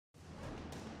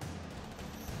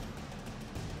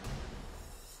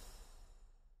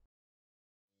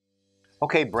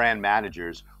Okay, brand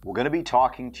managers, we're going to be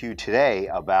talking to you today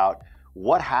about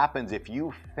what happens if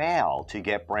you fail to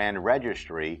get brand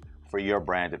registry for your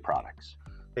branded products.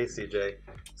 Hey CJ.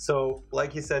 So,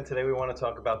 like you said, today we want to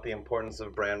talk about the importance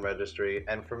of brand registry.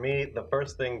 And for me, the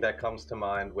first thing that comes to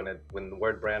mind when the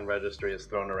word brand registry is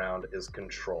thrown around is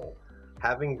control.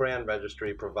 Having brand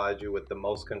registry provides you with the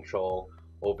most control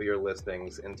over your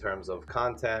listings in terms of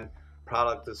content,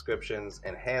 product descriptions,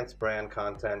 enhanced brand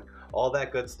content, all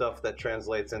that good stuff that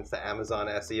translates into Amazon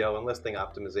SEO and listing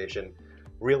optimization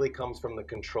really comes from the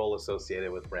control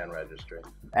associated with brand registry.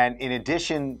 And in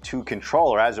addition to control,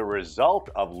 or as a result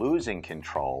of losing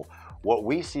control, what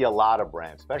we see a lot of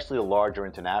brands, especially the larger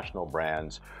international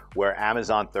brands, where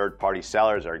Amazon third-party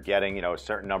sellers are getting a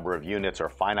certain number of units or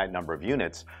finite number of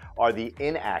units, are the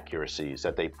inaccuracies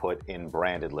that they put in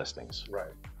branded listings.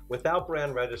 Right. Without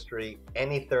brand registry,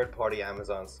 any third-party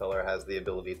Amazon seller has the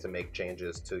ability to make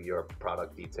changes to your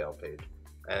product detail page.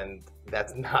 And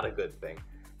that's not a good thing.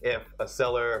 If a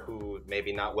seller who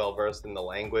maybe not well versed in the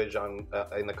language in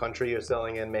the country you're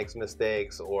selling in makes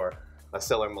mistakes, or a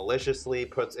seller maliciously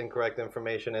puts incorrect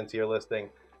information into your listing,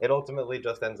 it ultimately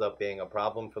just ends up being a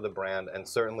problem for the brand and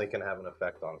certainly can have an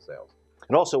effect on sales.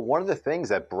 And also, one of the things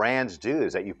that brands do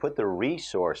is that you put the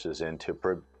resources into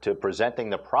presenting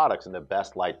the products in the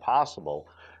best light possible.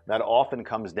 That often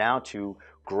comes down to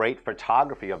great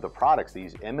photography of the products,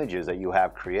 these images that you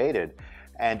have created.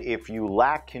 And if you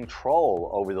lack control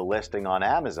over the listing on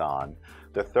Amazon,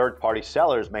 the third-party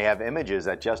sellers may have images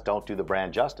that just don't do the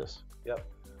brand justice. Yep.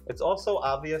 It's also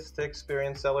obvious to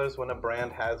experienced sellers when a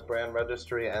brand has brand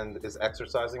registry and is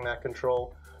exercising that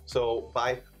control. So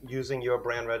by using your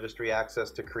brand registry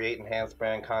access to create enhanced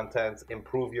brand content,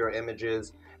 improve your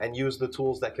images, and use the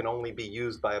tools that can only be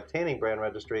used by obtaining brand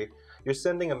registry, you're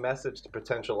sending a message to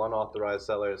potential unauthorized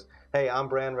sellers. Hey, I'm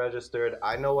brand registered.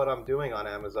 I know what I'm doing on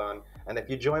Amazon. And if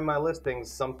you join my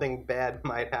listings, something bad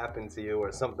might happen to you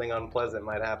or something unpleasant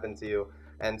might happen to you.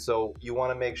 And so you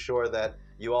want to make sure that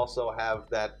you also have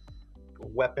that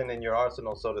weapon in your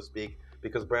arsenal, so to speak,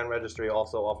 because brand registry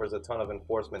also offers a ton of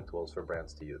enforcement tools for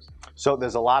brands to use. So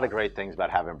there's a lot of great things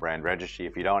about having brand registry.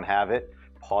 If you don't have it,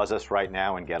 pause us right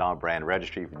now and get on brand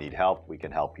registry. If you need help, we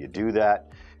can help you do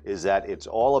that. Is that it's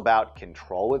all about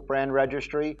control with brand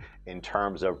registry in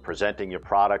terms of presenting your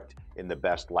product in the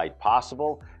best light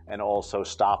possible, and also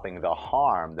stopping the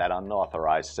harm that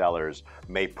unauthorized sellers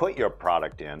may put your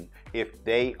product in if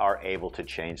they are able to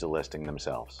change the listing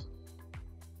themselves.